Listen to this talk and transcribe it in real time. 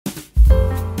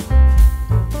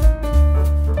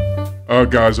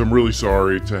Guys, I'm really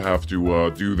sorry to have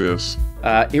to do this.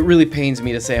 It really pains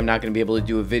me to say I'm not going to be able to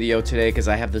do a video today because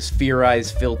I have this Fear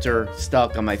Eyes filter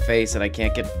stuck on my face and I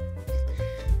can't get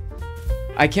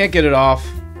it off,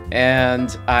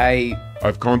 and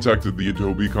I've contacted the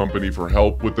Adobe company for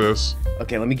help with this.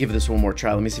 Okay, let me give this one more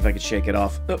try. Let me see if I can shake it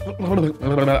off.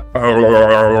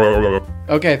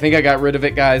 Okay, I think I got rid of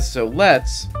it, guys, so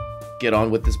let's get on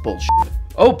with this bullshit.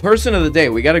 Oh, person of the day.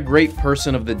 We got a great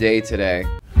person of the day today.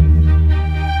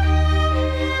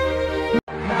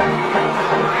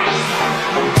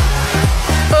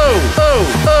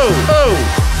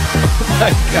 Oh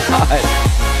my god.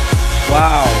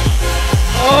 Wow.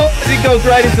 Oh, he goes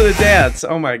right into the dance.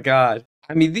 Oh my god.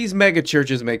 I mean, these mega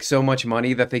churches make so much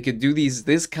money that they could do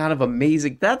this kind of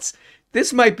amazing.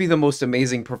 This might be the most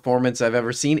amazing performance I've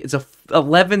ever seen. It's a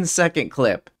 11-second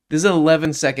clip. This is an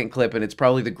 11-second clip, and it's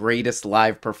probably the greatest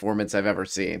live performance I've ever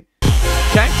seen.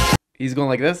 Okay. He's going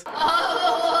like this.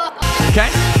 Okay.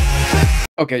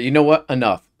 Okay, you know what?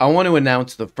 Enough. I want to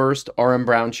announce the first RM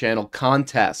Brown channel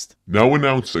contest. Now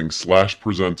announcing /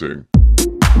 presenting.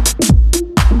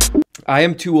 I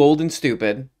am too old and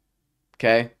stupid,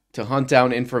 okay, to hunt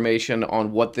down information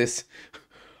on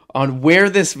where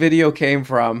this video came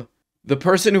from. The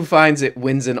person who finds it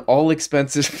wins an all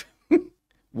expenses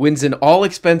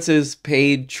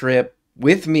paid trip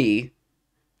with me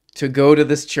to go to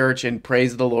this church and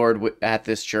praise the Lord at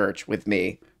this church with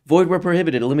me. Void where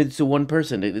prohibited, limited to one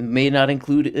person. It may not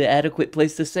include an adequate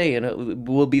place to stay, and it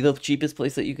will be the cheapest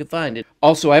place that you can find it.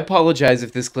 Also, I apologize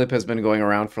if this clip has been going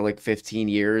around for like 15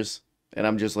 years, and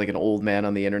I'm just like an old man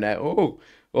on the internet. Oh,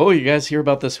 you guys hear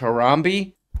about this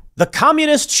Harambe? The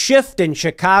communist shift in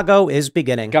Chicago is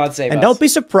beginning. God save us. And don't be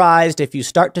surprised if you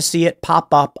start to see it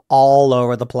pop up all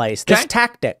over the place. This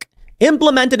tactic,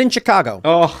 implemented in Chicago.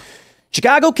 Oh.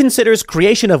 Chicago considers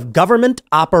creation of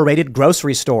government-operated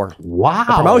grocery store. Wow.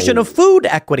 The promotion of food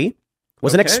equity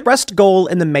was an expressed goal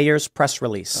in the mayor's press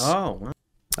release. Oh.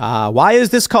 Why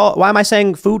is this called? Why am I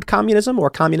saying food communism or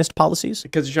communist policies?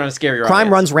 Because you're trying to scare your Crime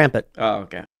audience. runs rampant. Oh,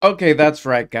 okay. Okay, that's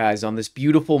right, guys. On this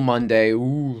beautiful Monday,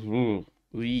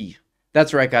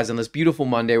 that's right, guys. On this beautiful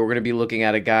Monday, we're going to be looking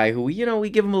at a guy who, you know, we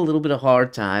give him a little bit of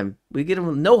hard time. We give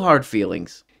him no hard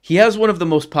feelings. He has one of the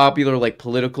most popular, like,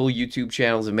 political YouTube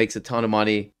channels and makes a ton of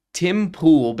money. Tim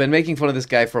Pool, been making fun of this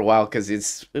guy for a while because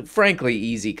it's, frankly,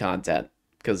 easy content.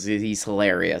 Because he's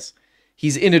hilarious.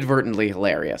 He's inadvertently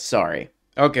hilarious. Sorry.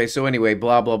 Okay, so anyway,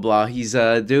 blah, blah, blah. He's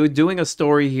doing a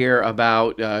story here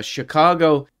about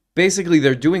Chicago. Basically,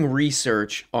 they're doing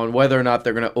research on whether or not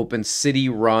they're going to open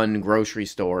city-run grocery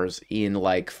stores in,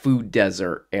 like, food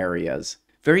desert areas.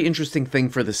 Very interesting thing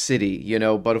for the city, you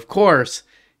know, but of course,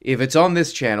 if it's on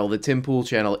this channel, the Tim Pool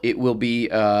channel, it will be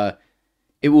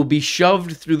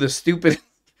shoved through the stupid...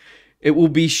 it will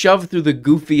be shoved through the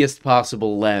goofiest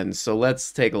possible lens, so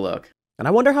let's take a look. And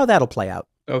I wonder how that'll play out.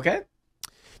 Okay.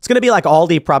 It's going to be like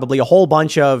Aldi, probably a whole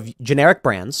bunch of generic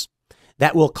brands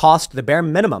that will cost the bare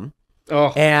minimum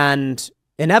and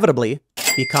inevitably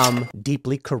become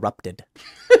deeply corrupted.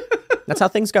 That's how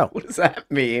things go. What does that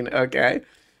mean? Okay.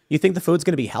 You think the food's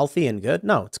going to be healthy and good?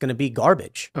 No, it's going to be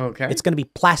garbage. Okay. It's going to be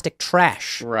plastic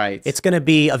trash. Right. It's going to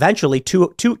be eventually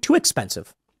too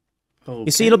expensive. Okay.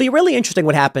 You see, it'll be really interesting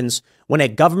what happens when a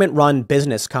government-run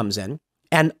business comes in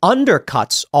and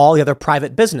undercuts all the other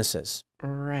private businesses.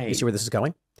 Right. You see where this is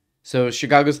going? So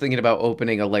Chicago's thinking about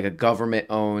opening a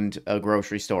government-owned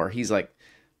grocery store. He's like,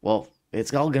 well,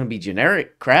 it's all going to be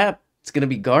generic crap. It's going to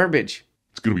be garbage.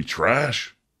 It's going to be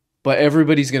trash. But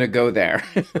everybody's going to go there.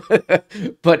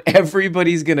 But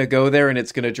everybody's going to go there, and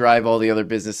it's going to drive all the other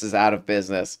businesses out of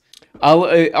business.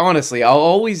 Honestly, I'll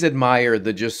always admire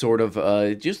the just sort of,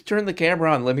 just turn the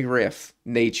camera on, let me riff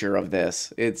nature of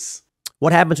this. It's...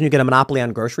 What happens when you get a monopoly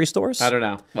on grocery stores? I don't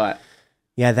know. What?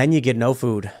 Yeah, then you get no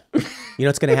food. You know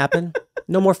what's going to happen?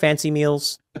 No more fancy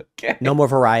meals. Okay. No more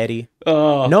variety.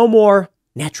 Oh. No more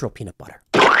natural peanut butter.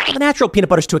 Well, the natural peanut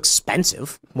butter is too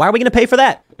expensive. Why are we going to pay for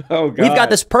that? Oh, God. We've got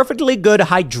this perfectly good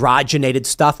hydrogenated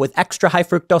stuff with extra high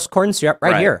fructose corn syrup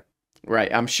right here.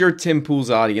 Right. I'm sure Tim Pool's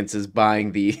audience is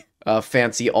buying the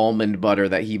fancy almond butter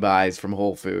that he buys from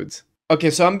Whole Foods.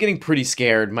 Okay, so I'm getting pretty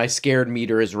scared. My scared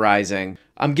meter is rising.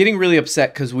 I'm getting really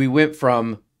upset because we went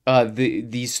from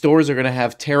these stores are going to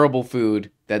have terrible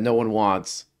food that no one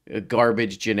wants,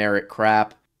 garbage, generic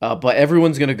crap, but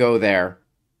everyone's going to go there.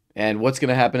 And what's going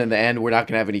to happen in the end? We're not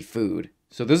going to have any food.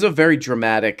 So this is a very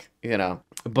dramatic, you know.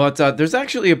 But there's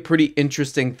actually a pretty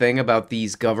interesting thing about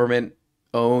these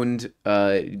government-owned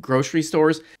grocery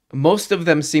stores. Most of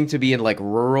them seem to be in, like,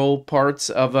 rural parts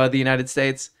of the United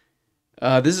States.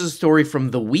 This is a story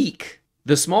from The Week.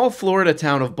 The small Florida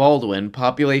town of Baldwin,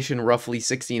 population roughly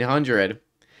 1,600,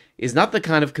 is not the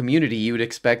kind of community you would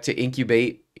expect to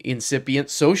incubate incipient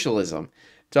socialism.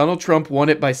 Donald Trump won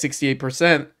it by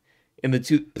 68% in the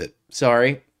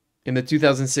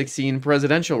 2016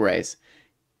 presidential race.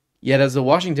 Yet, as the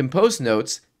Washington Post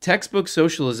notes, textbook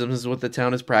socialism is what the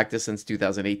town has practiced since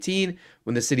 2018,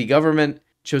 when the city government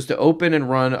chose to open and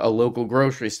run a local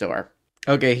grocery store.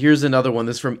 Okay, here's another one.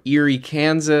 This is from Erie,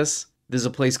 Kansas. There's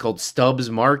a place called Stubbs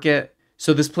Market.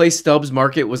 So this place, Stubbs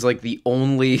Market, was like the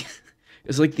only, it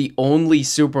was like the only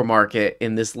supermarket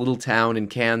in this little town in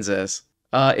Kansas.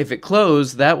 If it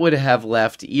closed, that would have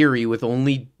left Erie with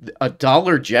only a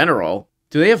Dollar General.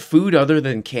 Do they have food other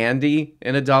than candy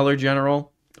in a Dollar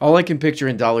General? All I can picture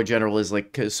in Dollar General is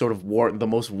like sort of the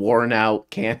most worn out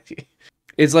candy.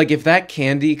 It's like if that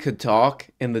candy could talk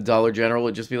in the Dollar General,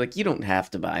 it'd just be like, you don't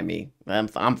have to buy me. I'm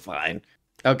fine.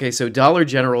 Okay, so Dollar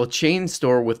General, a chain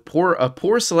store with a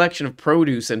poor selection of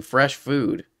produce and fresh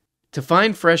food. To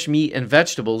find fresh meat and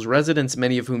vegetables, residents,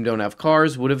 many of whom don't have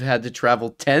cars, would have had to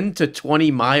travel 10 to 20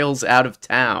 miles out of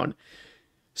town.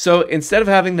 So instead of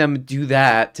having them do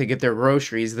that to get their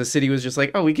groceries, the city was just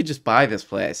like, oh, we could just buy this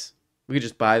place. We could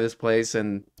just buy this place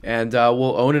and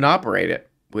we'll own and operate it.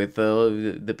 With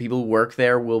the people who work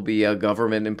there will be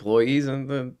government employees.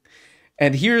 And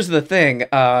here's the thing,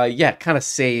 kind of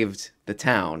saved the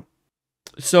town.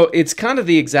 So it's kind of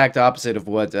the exact opposite of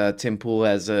what Tim Pool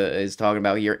is talking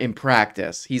about here in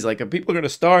practice. He's like, people are going to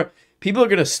starve. People are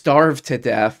going to starve to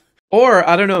death. Or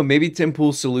I don't know, maybe Tim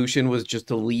Pool's solution was just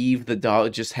to leave the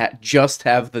just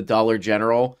have the Dollar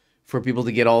General for people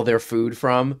to get all their food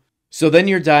from. So then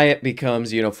your diet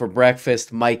becomes, for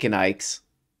breakfast, Mike and Ike's.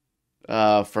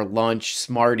 For lunch,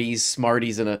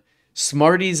 Smarties and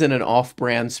an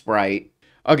off-brand Sprite.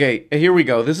 Okay, here we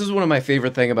go. This is one of my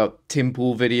favorite thing about Tim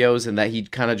Pool videos, and that he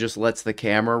kind of just lets the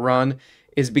camera run,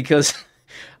 is because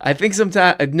I think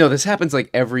sometimes, no, this happens like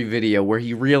every video where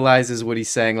he realizes what he's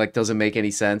saying like doesn't make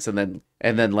any sense, and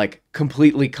then like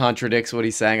completely contradicts what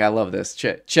he's saying. I love this.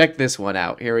 Check this one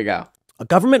out. Here we go. A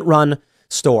government-run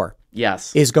store,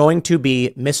 yes, is going to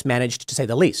be mismanaged, to say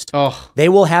the least. Oh, they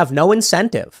will have no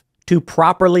incentive to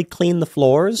properly clean the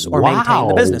floors or maintain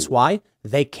the business. Why?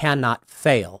 They cannot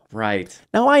fail. Right.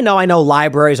 Now, I know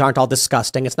libraries aren't all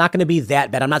disgusting. It's not going to be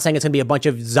that bad. I'm not saying it's going to be a bunch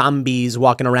of zombies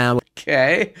walking around.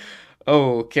 Okay.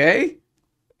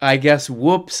 I guess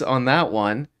whoops on that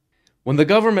one. When the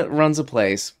government runs a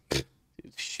place,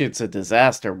 shit's a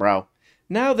disaster, bro.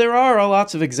 Now, there are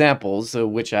lots of examples,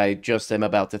 which I just am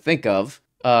about to think of,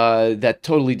 that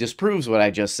totally disproves what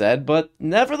I just said, but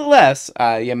nevertheless,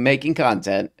 I am making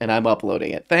content and I'm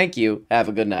uploading it. Thank you. Have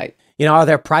a good night. Are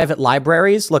there private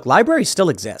libraries? Look, libraries still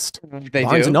exist. They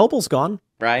Barnes do. and Noble's gone.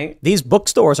 Right. These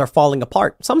bookstores are falling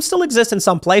apart. Some still exist in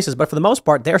some places, but for the most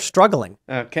part, they're struggling.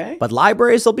 Okay. But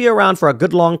libraries will be around for a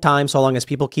good long time, so long as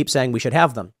people keep saying we should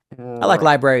have them. I like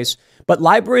libraries, but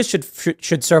libraries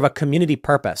should serve a community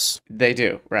purpose. They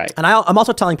do, right. And I'm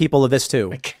also telling people of this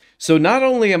too. So not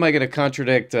only am I going to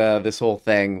contradict this whole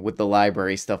thing with the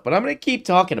library stuff, but I'm going to keep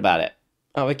talking about it.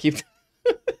 I'm going to keep...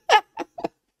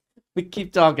 We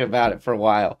keep talking about it for a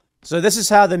while. So this is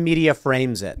how the media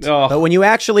frames it. Oh. But when you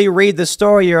actually read the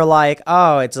story, you're like,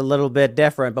 oh, it's a little bit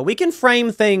different. But we can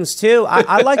frame things too.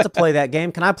 I like to play that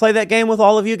game. Can I play that game with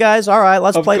all of you guys? All right,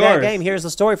 let's play that game. Here's the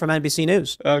story from NBC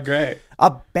News. Oh, great.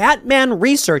 A Batman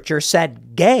researcher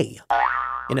said gay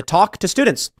in a talk to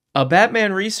students. A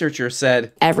Batman researcher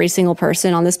said, every single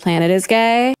person on this planet is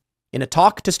gay. In a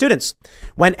talk to students.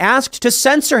 When asked to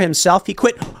censor himself, he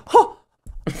quit. Oh,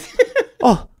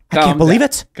 I can't believe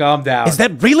it. Calm down. Is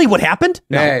that really what happened?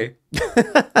 No. Hey.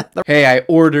 Hey, I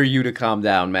order you to calm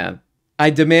down, man. I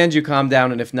demand you calm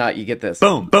down, and if not, you get this.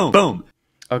 Boom, boom, boom.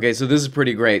 Okay, so this is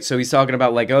pretty great. So he's talking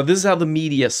about like, oh, this is how the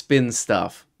media spins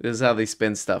stuff. This is how they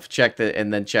spin stuff. Check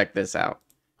this out.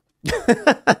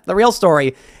 The real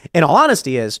story, in all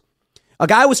honesty, is a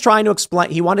guy was trying to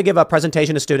explain. He wanted to give a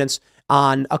presentation to students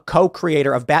on a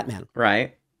co-creator of Batman.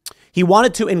 Right. He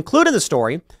wanted to include in the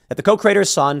story that the co-creator's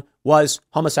son was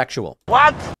homosexual.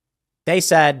 What? They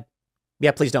said,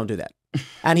 yeah, please don't do that.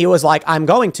 And he was like, I'm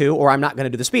going to, or I'm not going to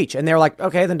do the speech. And they were like,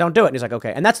 okay, then don't do it. And he's like,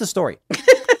 okay. And that's the story.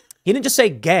 He didn't just say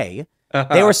gay.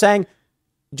 They were saying,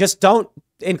 just don't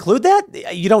include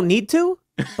that. You don't need to.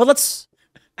 But let's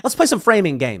play some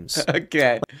framing games.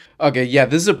 Okay, yeah,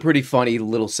 this is a pretty funny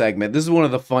little segment. This is one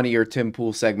of the funnier Tim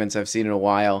Pool segments I've seen in a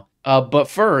while. But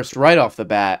first, right off the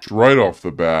bat,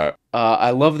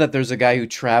 I love that there's a guy who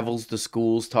travels to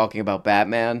schools talking about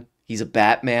Batman. He's a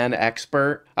Batman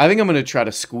expert. I think I'm going to try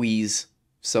to squeeze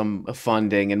some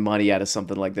funding and money out of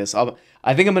something like this.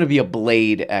 I think I'm going to be a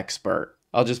Blade expert.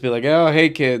 I'll just be like, oh, hey,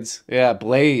 kids. Yeah,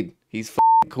 Blade. He's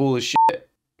cool as shit.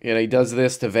 You know, he does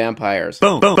this to vampires.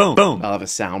 Boom, boom, boom, boom. I'll have a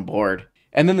soundboard.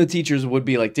 And then the teachers would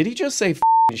be like, did he just say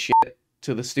shit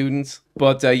to the students?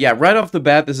 But yeah, right off the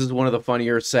bat, this is one of the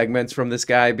funnier segments from this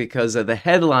guy because the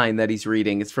headline that he's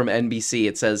reading is from NBC.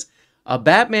 It says, a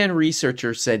Batman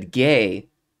researcher said gay.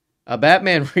 A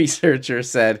Batman researcher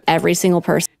said Every single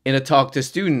person. in a talk to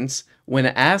students, when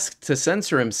asked to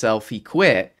censor himself, he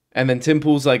quit. And then Tim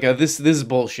Pool's like, this is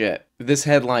bullshit. This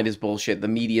headline is bullshit. The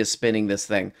media's spinning this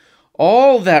thing.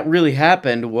 All that really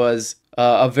happened was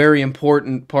a very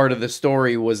important part of the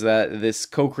story was that this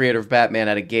co-creator of Batman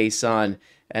had a gay son,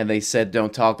 and they said,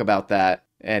 don't talk about that.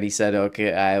 And he said,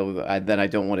 okay, then I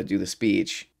don't want to do the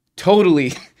speech.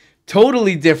 Totally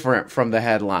different from the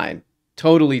headline.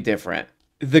 Totally different.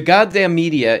 The goddamn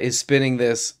media is spinning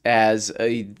this as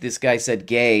this guy said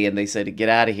gay, and they said, get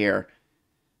out of here.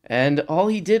 And all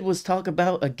he did was talk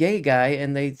about a gay guy,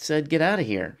 and they said, get out of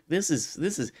here. This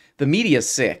is, the media's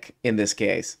sick in this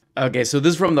case. Okay, so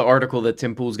this is from the article that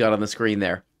Tim Pool's got on the screen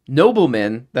there.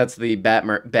 Nobleman, that's the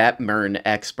Batman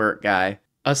expert guy,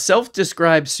 a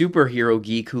self-described superhero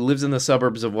geek who lives in the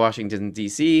suburbs of Washington,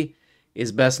 D.C.,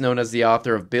 is best known as the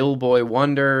author of Bill Boy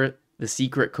Wonder, the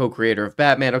secret co-creator of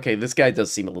Batman. Okay, this guy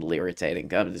does seem a little irritating.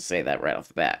 Gotta just say that right off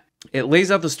the bat. It lays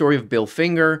out the story of Bill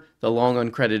Finger, the long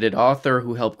uncredited author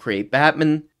who helped create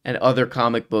Batman and other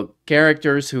comic book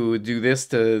characters who do this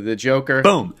to the Joker.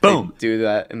 Boom, boom. They do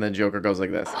that, and then Joker goes like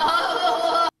this.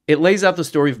 It lays out the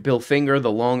story of Bill Finger,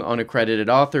 the long unaccredited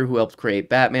author who helped create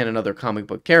Batman and other comic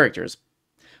book characters.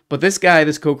 But this guy,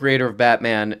 this co-creator of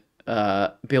Batman,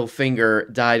 Bill Finger,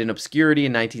 died in obscurity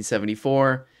in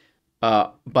 1974.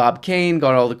 Bob Kane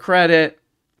got all the credit.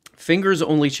 Finger's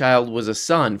only child was a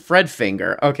son, Fred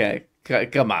Finger. Okay,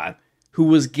 come on. Who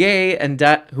was gay and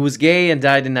died in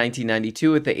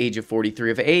 1992 at the age of 43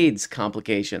 of AIDS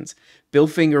complications. Bill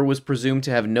Finger was presumed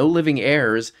to have no living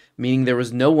heirs, meaning there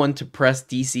was no one to press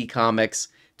DC Comics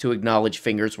to acknowledge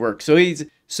Finger's work.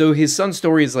 So his son's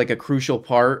story is like a crucial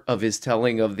part of his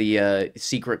telling of the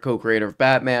secret co-creator of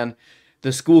Batman.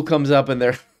 The school comes up and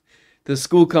they're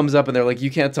like, you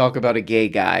can't talk about a gay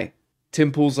guy.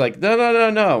 Tim Pool's like,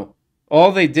 no.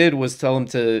 All they did was tell him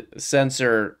to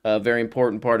censor a very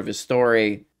important part of his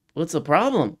story. What's the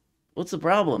problem?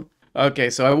 Okay,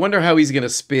 so I wonder how he's gonna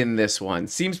spin this one. It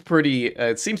seems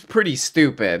pretty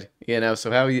stupid, you know. So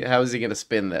how is he gonna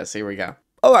spin this? Here we go.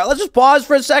 All right, let's just pause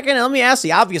for a second and let me ask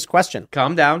the obvious question.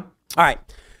 Calm down. All right.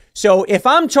 So if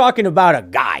I'm talking about a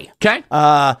guy, Okay.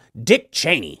 Dick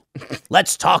Cheney,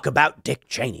 let's talk about Dick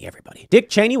Cheney, everybody. Dick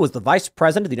Cheney was the vice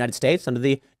president of the United States under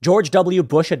the George W.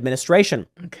 Bush administration.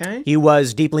 Okay. He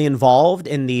was deeply involved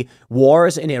in the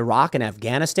wars in Iraq and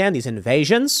Afghanistan, these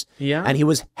invasions. Yeah. And he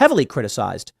was heavily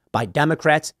criticized by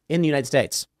Democrats in the United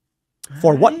States.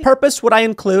 For what purpose would I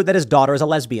include that his daughter is a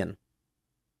lesbian?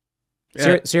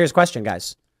 Yeah. Serious question,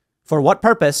 guys. For what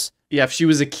purpose? Yeah, if she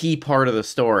was a key part of the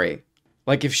story.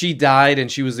 Like, if she died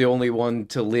and she was the only one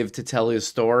to live to tell his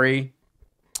story.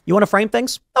 You want to frame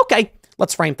things? Okay,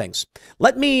 let's frame things.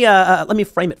 Let me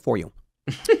frame it for you.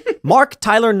 Mark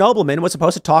Tyler Nobleman was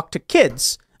supposed to talk to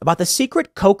kids about the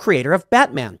secret co-creator of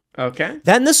Batman. Okay.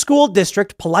 Then the school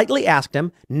district politely asked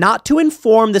him not to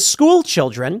inform the school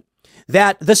children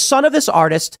that the son of this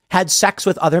artist had sex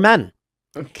with other men.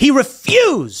 Okay. He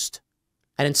refused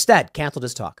and instead canceled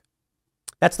his talk.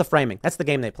 That's the framing. That's the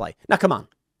game they play. Now, come on.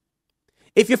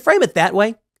 If you frame it that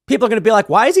way, people are going to be like,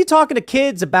 why is he talking to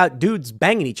kids about dudes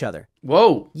banging each other?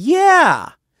 Whoa. Yeah.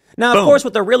 Now, Boom. of course,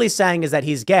 what they're really saying is that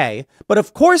he's gay. But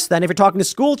of course, then, if you're talking to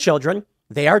school children,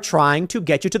 they are trying to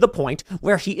get you to the point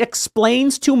where he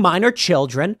explains to minor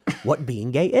children what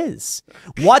being gay is.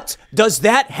 What does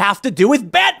that have to do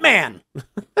with Batman?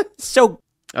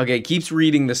 Okay, keeps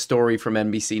reading the story from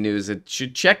NBC News. It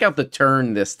should check out the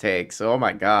turn this takes. Oh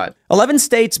my God. 11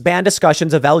 states ban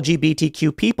discussions of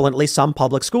LGBTQ people in at least some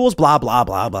public schools, blah, blah,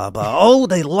 blah, blah, blah. Oh,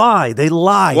 they lie.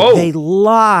 Whoa. They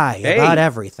lie Hey. about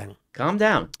everything. Calm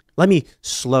down. Let me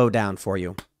slow down for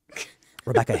you.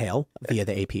 Rebecca Hale via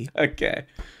the AP. Okay.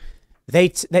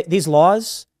 These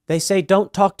laws, they say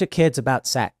don't talk to kids about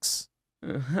sex.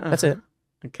 That's it.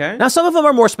 Okay. Now, some of them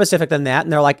are more specific than that,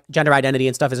 and they're like gender identity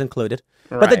and stuff is included.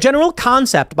 But the Right. general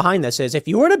concept behind this is if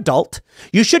you are an adult,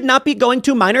 you should not be going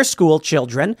to minor school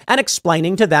children and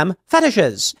explaining to them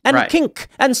fetishes and Right. kink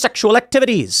and sexual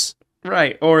activities.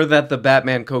 Right. Or that the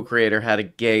Batman co-creator had a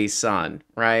gay son,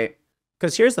 right?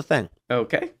 Because here's the thing.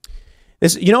 Okay.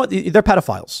 You know what? They're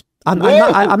pedophiles. I'm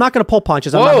Whoa. not going to pull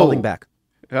punches. I'm not Whoa. holding back.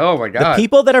 Oh my The God.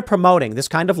 people that are promoting this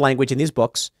kind of language in these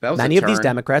books, That was a many of these turn.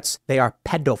 Democrats, they are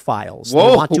pedophiles. Whoa,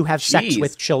 They want to have sex jeez.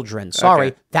 with children. Sorry,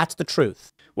 Okay. that's the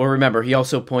truth. Well, remember, he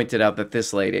also pointed out that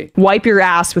this lady, wipe your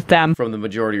ass with them. from the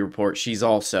Majority Report, she's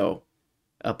also,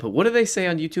 what do they say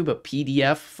on YouTube? A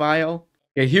PDF file?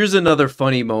 Yeah, here's another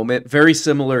funny moment, very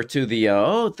similar to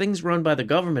the, things run by the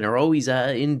government are always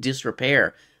in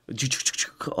disrepair.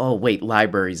 Oh, wait,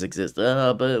 libraries exist.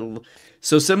 But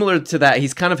so similar to that,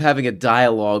 he's kind of having a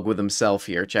dialogue with himself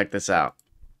here. Check this out.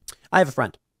 I have a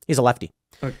friend. He's a lefty.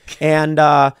 Okay.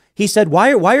 And he said,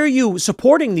 why are you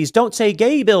supporting these don't say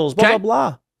gay bills, blah, blah,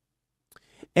 blah.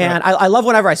 And I love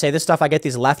whenever I say this stuff, I get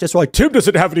these leftists like, Tim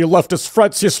doesn't have any leftist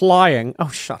friends, he's lying. Oh,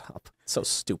 shut up. So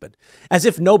stupid. As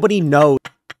if nobody knows.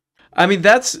 I mean,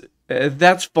 that's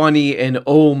funny and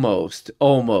almost.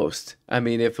 I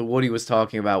mean, if what he was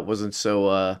talking about wasn't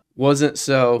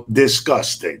so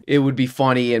disgusting, it would be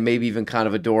funny and maybe even kind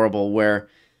of adorable where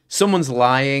someone's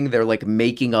lying, they're like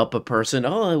making up a person.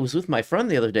 Oh, I was with my friend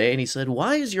the other day and he said,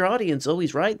 why is your audience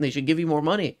always right and they should give you more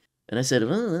money? And I said,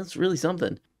 oh, that's really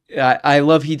something. I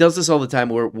love, he does this all the time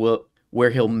where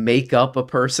he'll make up a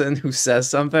person who says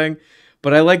something.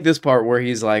 But I like this part where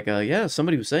he's like, yeah,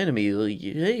 somebody was saying to me, like,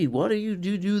 hey, why do you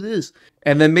do this?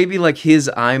 And then maybe like his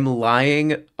I'm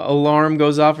lying alarm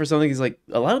goes off or something. He's like,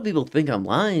 a lot of people think I'm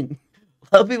lying.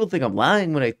 A lot of people think I'm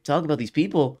lying when I talk about these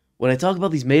people. When I talk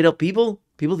about these made up people,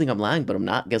 people think I'm lying, but I'm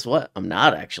not. Guess what? I'm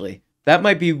not actually. That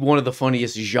might be one of the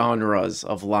funniest genres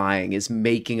of lying, is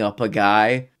making up a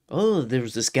guy. Oh, there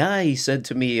was this guy, he said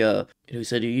to me, he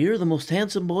said, you're the most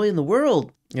handsome boy in the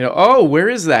world. You know, oh, where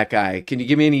is that guy? Can you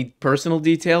give me any personal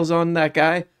details on that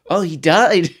guy? Oh, he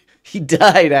died. He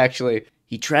died, actually.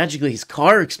 His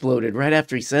car exploded right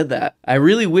after he said that. I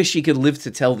really wish he could live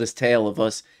to tell this tale of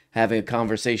us having a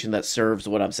conversation that serves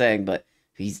what I'm saying, but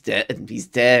he's dead. He's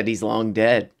dead. He's long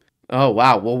dead. Oh,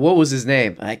 wow. Well, what was his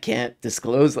name? I can't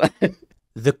disclose that.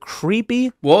 The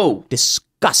creepy,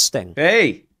 disgusting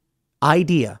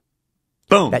idea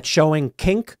that showing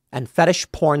kink and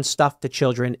fetish porn stuff to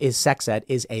children is sex ed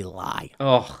is a lie.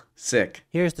 Oh, sick.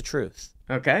 Here's the truth.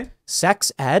 Okay.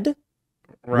 Sex ed?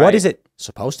 Right. What is it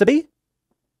supposed to be?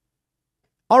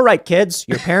 All right, kids,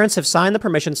 your parents have signed the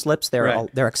permission slips. They're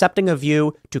accepting of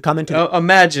you to come into...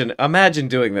 Imagine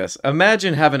doing this.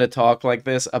 Imagine having a talk like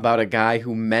this about a guy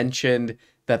who mentioned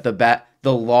that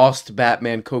the lost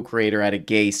Batman co-creator had a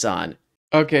gay son.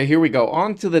 Okay, here we go.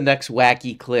 On to the next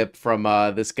wacky clip from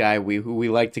this guy who we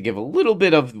like to give a little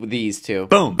bit of these to.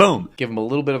 Boom, boom. Give him a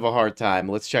little bit of a hard time.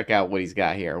 Let's check out what he's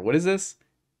got here. What is this?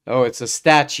 Oh, it's a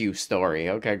statue story.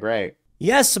 Okay, great.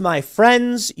 Yes, my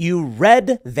friends, you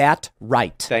read that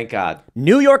right. Thank God.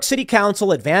 New York City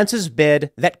Council advances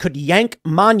bid that could yank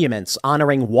monuments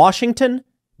honoring Washington,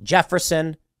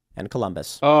 Jefferson, and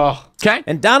Columbus. Oh. Okay.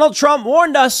 And Donald Trump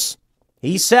warned us.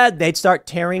 He said they'd start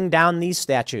tearing down these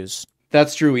statues.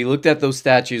 That's true. He looked at those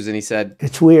statues and he said,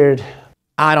 it's weird.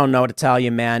 I don't know what to tell you,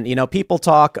 man. You know, people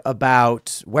talk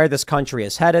about where this country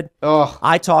is headed. Oh.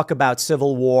 I talk about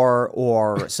civil war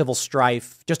or civil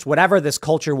strife, just whatever this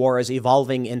culture war is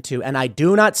evolving into. And I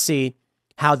do not see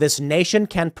how this nation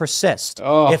can persist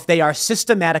if they are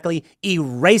systematically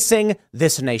erasing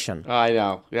this nation. I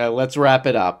know. Yeah, let's wrap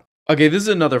it up. Okay, this is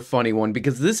another funny one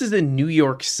because this is in New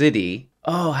York City.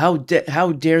 Oh, how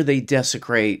dare they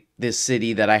desecrate this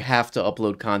city that I have to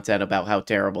upload content about how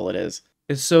terrible it is.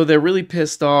 So they're really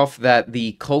pissed off that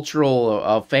the Cultural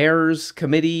Affairs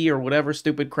Committee or whatever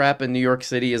stupid crap in New York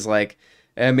City is like,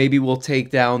 maybe we'll take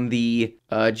down the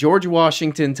George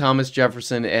Washington, Thomas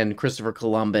Jefferson, and Christopher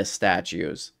Columbus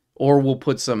statues. Or we'll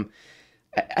put some...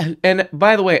 And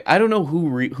by the way, I don't know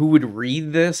who would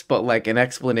read this, but like an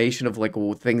explanation of like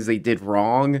things they did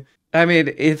wrong. I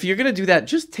mean, if you're going to do that,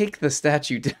 just take the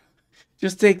statue down.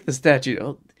 Just take the statue.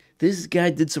 Oh, this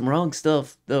guy did some wrong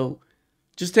stuff, though.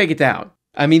 Just take it down.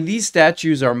 I mean, these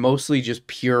statues are mostly just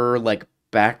pure, like,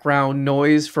 background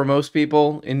noise for most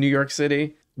people in New York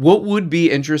City. What would be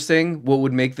interesting, what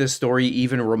would make this story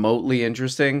even remotely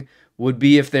interesting, would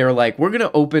be if they're like, we're going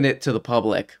to open it to the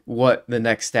public what the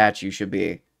next statue should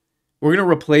be. We're going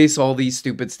to replace all these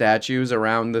stupid statues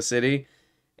around the city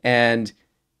and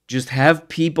just have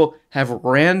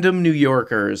random New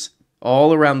Yorkers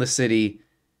all around the city.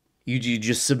 You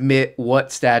just submit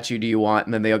what statue do you want,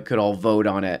 and then they could all vote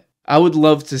on it. I would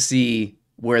love to see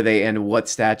where they end, what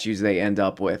statues they end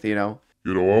up with, you know?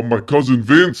 You know, my cousin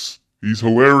Vince, he's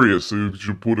hilarious, so you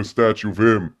should put a statue of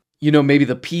him. You know, maybe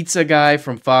the pizza guy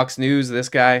from Fox News, this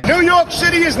guy. New York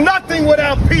City is nothing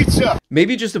without pizza!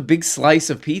 Maybe just a big slice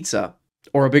of pizza.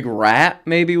 Or a big rat,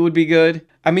 maybe, would be good.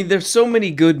 I mean, there's so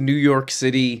many good New York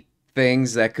City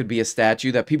things that could be a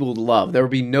statue that people would love. There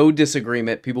would be no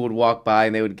disagreement. People would walk by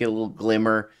and they would get a little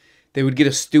glimmer. They would get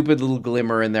a stupid little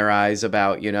glimmer in their eyes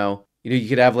about, you know, you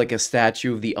could have like a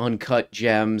statue of the uncut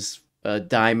gems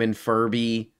Diamond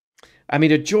Furby. I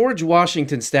mean, a George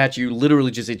Washington statue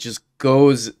literally just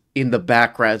goes in the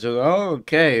background. So, oh,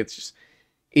 okay.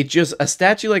 It just, a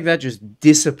statue like that just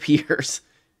disappears.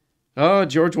 Oh,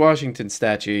 George Washington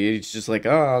statue. It's just like,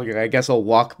 oh, I guess I'll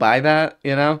walk by that,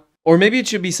 you know? Or maybe it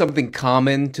should be something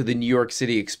common to the New York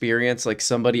City experience, like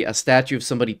a statue of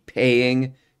somebody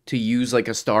paying to use like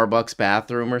a Starbucks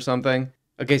bathroom or something.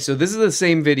 Okay, so this is the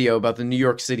same video about the New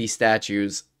York City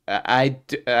statues. I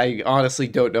honestly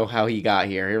don't know how he got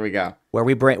here. Here we go. Where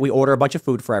we order a bunch of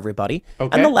food for everybody.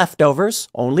 Okay. And the leftovers,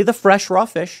 only the fresh raw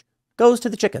fish, goes to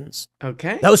the chickens.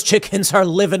 Okay. Those chickens are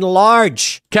living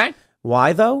large. Okay.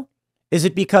 Why, though? Is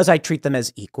it because I treat them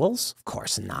as equals? Of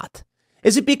course not.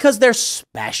 Is it because they're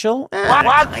special? What?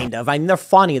 Kind of. I mean, they're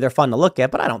funny. They're fun to look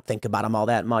at, but I don't think about them all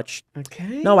that much.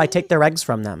 Okay. No, I take their eggs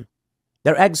from them.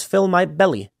 Their eggs fill my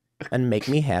belly and make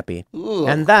me happy. Ugh.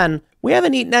 And then, we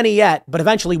haven't eaten any yet, but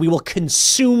eventually we will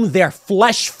consume their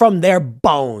flesh from their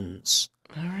bones.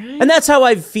 All right. And that's how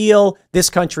I feel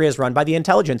this country is run by the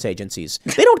intelligence agencies.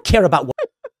 They don't care about what...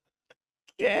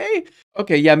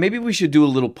 Okay, yeah, maybe we should do a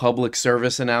little public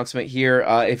service announcement here.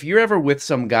 If you're ever with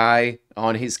some guy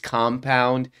on his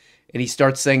compound and he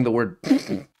starts saying the word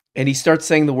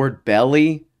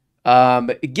belly,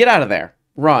 get out of there.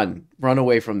 Run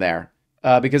away from there.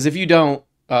 Because if you don't,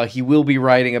 he will be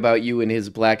writing about you in his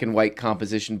black and white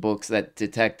composition books that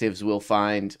detectives will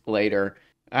find later.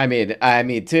 I mean,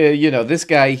 this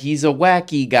guy, he's a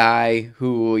wacky guy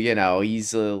who,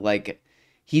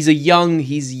 he's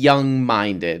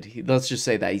young-minded. Let's just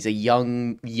say that. He's a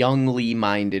youngly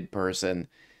minded person.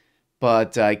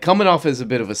 But coming off as a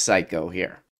bit of a psycho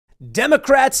here.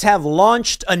 Democrats have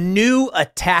launched a new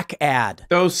attack ad.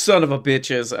 Those son of a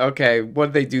bitches. Okay, what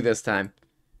did they do this time?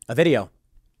 A video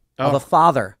of a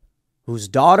father whose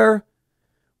daughter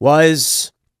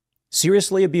was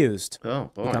seriously abused.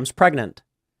 Oh, boy. Becomes pregnant.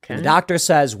 Okay. The doctor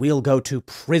says, we'll go to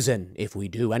prison if we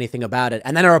do anything about it.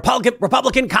 And then a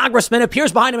Republican congressman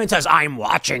appears behind him and says, I'm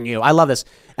watching you. I love this.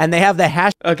 And they have the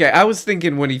hash. Okay, I was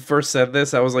thinking when he first said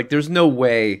this, I was like, there's no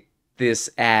way this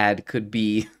ad could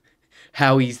be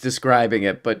how he's describing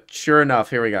it. But sure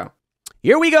enough, here we go.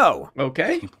 Here we go.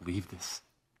 Okay. I can't believe this.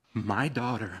 My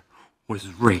daughter was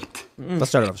raped. Let's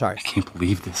start it up. Sorry. I can't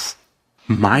believe this.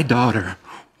 My daughter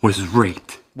was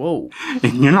raped. Whoa.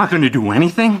 And you're not going to do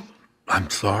anything? I'm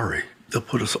sorry. They'll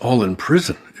put us all in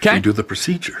prison if we do the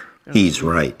procedure. He's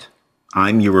right.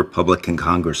 I'm your Republican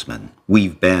congressman.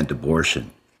 We've banned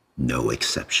abortion. No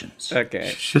exceptions.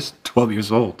 Okay. She's just 12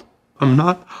 years old. I'm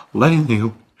not letting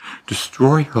you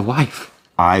destroy her life.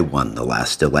 I won the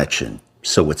last election,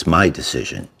 so it's my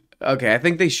decision. Okay, I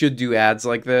think they should do ads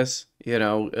like this,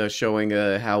 showing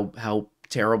how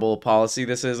terrible a policy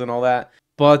this is and all that.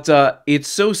 But it's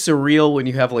so surreal when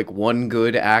you have like one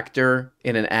good actor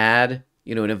in an ad,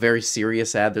 in a very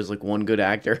serious ad, there's like one good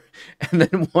actor, and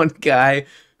then one guy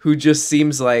who just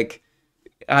seems like,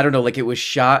 I don't know, like it was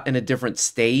shot in a different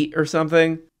state or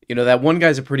something. That one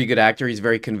guy's a pretty good actor. He's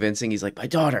very convincing. He's like, my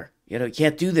daughter, you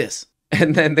can't do this.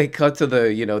 And then they cut to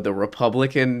the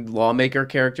Republican lawmaker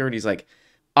character, and he's like,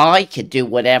 I can do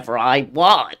whatever I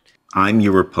want. I'm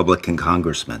your Republican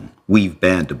congressman. We've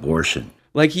banned abortion.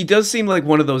 Like, he does seem like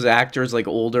one of those actors, like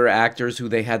older actors who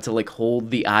they had to like hold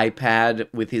the iPad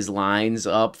with his lines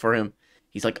up for him.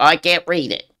 He's like, I can't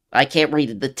read it. I can't read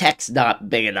it. The text's not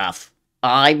big enough.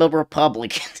 I'm a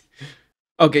Republican.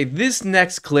 Okay, this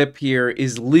next clip here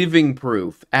is living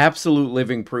proof, absolute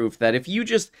living proof that if you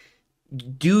just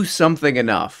do something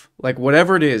enough, like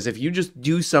whatever it is, if you just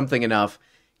do something enough,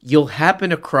 you'll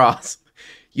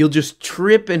just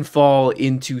trip and fall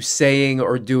into saying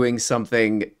or doing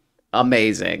something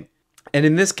amazing. And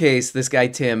in this case, this guy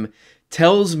Tim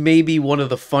tells maybe one of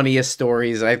the funniest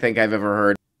stories I think I've ever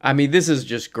heard. I mean, this is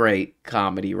just great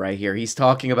comedy right here. He's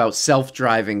talking about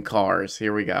self-driving cars.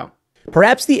 Here we go.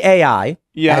 Perhaps the AI,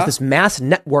 as this mass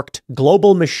networked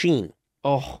global machine,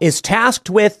 is tasked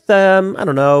with,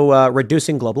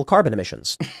 reducing global carbon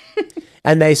emissions.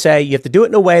 And they say, you have to do it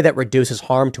in a way that reduces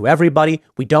harm to everybody.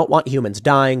 We don't want humans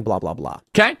dying, blah, blah, blah.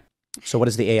 Okay. So what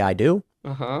does the AI do?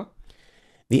 Uh-huh.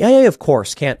 The AI, of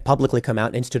course, can't publicly come out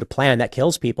and institute a plan that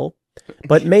kills people,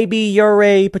 but maybe you're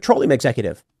a petroleum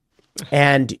executive.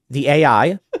 And the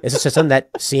AI is a system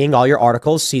that, seeing all your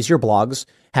articles, sees your blogs,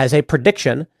 has a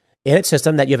prediction in its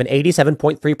system that you have an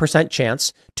 87.3%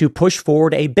 chance to push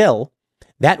forward a bill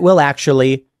that will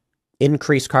actually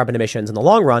increase carbon emissions in the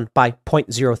long run by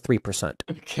 0.03%.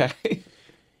 Okay.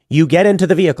 You get into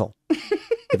the vehicle.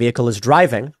 The vehicle is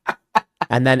driving.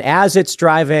 And then as it's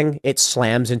driving, it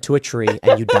slams into a tree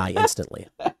and you die instantly.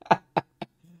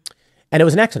 And it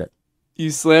was an accident.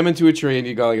 You slam into a tree and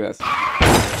you go like this.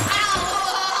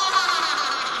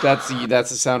 That's the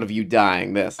sound of you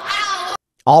dying, this.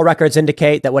 All records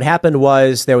indicate that what happened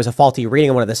was there was a faulty reading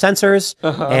on one of the sensors,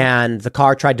 and the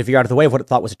car tried to veer out of the way of what it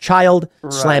thought was a child,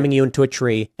 slamming you into a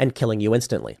tree and killing you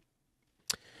instantly.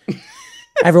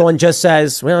 Everyone just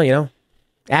says, well, you know,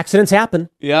 accidents happen.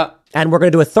 Yeah. And we're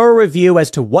going to do a thorough review as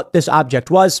to what this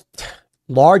object was.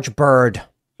 Large bird.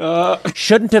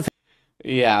 Shouldn't have.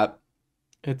 Yeah.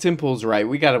 Tim Pool's right.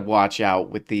 We got to watch out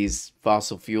with these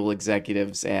fossil fuel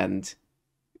executives and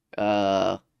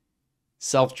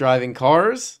self-driving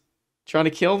cars. Trying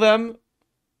to kill them.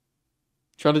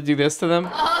 Trying to do this to them.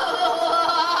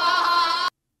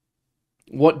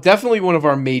 Definitely one of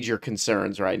our major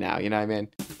concerns right now, you know what I mean?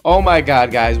 Oh my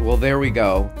god, guys. Well, there we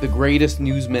go. The greatest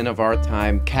newsmen of our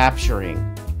time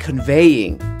capturing,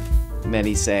 conveying,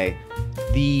 many say,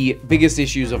 the biggest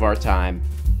issues of our time.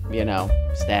 You know,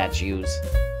 statues,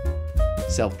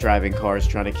 self-driving cars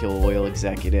trying to kill oil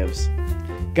executives.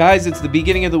 Guys, it's the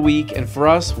beginning of the week, and for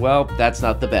us, well, that's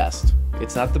not the best.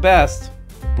 It's not the best.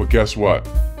 But guess what?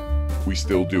 We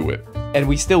still do it. And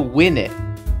we still win it.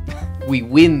 We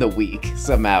win the week,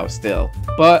 somehow, still.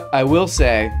 But I will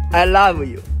say, I love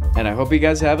you. And I hope you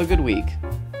guys have a good week.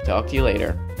 Talk to you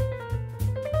later.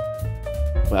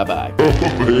 Bye-bye.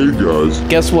 Hey, guys.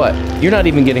 Guess what? You're not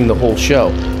even getting the whole show.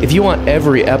 If you want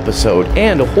every episode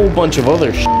and a whole bunch of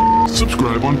other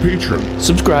subscribe on Patreon.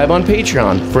 Subscribe on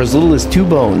Patreon for as little as 2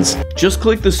 bones. Just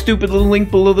click the stupid little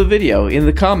link below the video in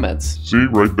the comments. See,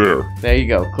 right there. There you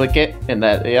go. Click it, and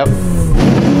that, yep.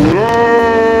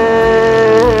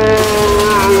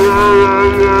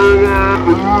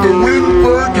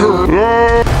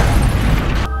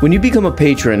 When you become a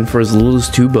patron for as little as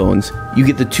 2 bones, you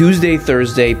get the Tuesday,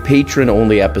 Thursday,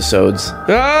 patron-only episodes.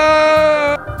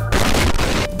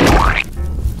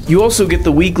 You also get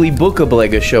the weekly Book a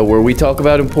Blega show where we talk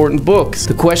about important books.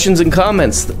 The questions and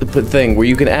comments thing where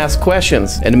you can ask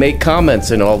questions and make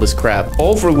comments and all this crap.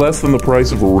 All for less than the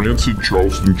price of a rancid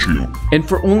Charleston chew. And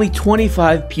for only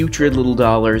 25 putrid little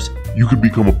dollars, you can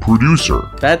become a producer.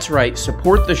 That's right,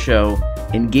 support the show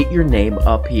and get your name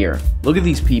up here. Look at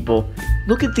these people.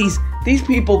 Look at these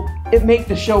people that make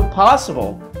the show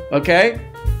possible, okay?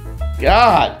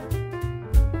 God.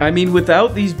 I mean,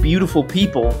 without these beautiful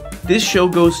people, this show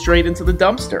goes straight into the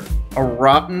dumpster. A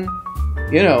rotten,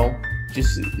 you know,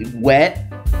 just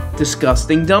wet,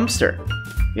 disgusting dumpster,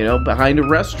 you know, behind a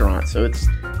restaurant. So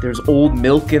there's old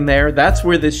milk in there. That's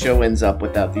where this show ends up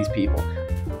without these people.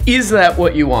 Is that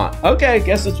what you want? Okay, I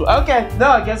guess it's okay. No,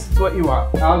 I guess it's what you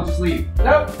want. I'll just leave.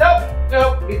 Nope,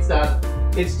 it's done.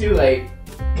 It's too late.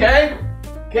 Okay?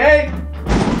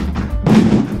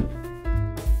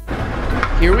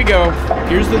 Here we go.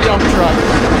 Here's the dump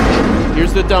truck.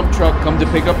 Here's the dump truck come to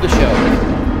pick up the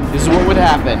show. This is what would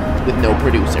happen with no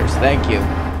producers. Thank you.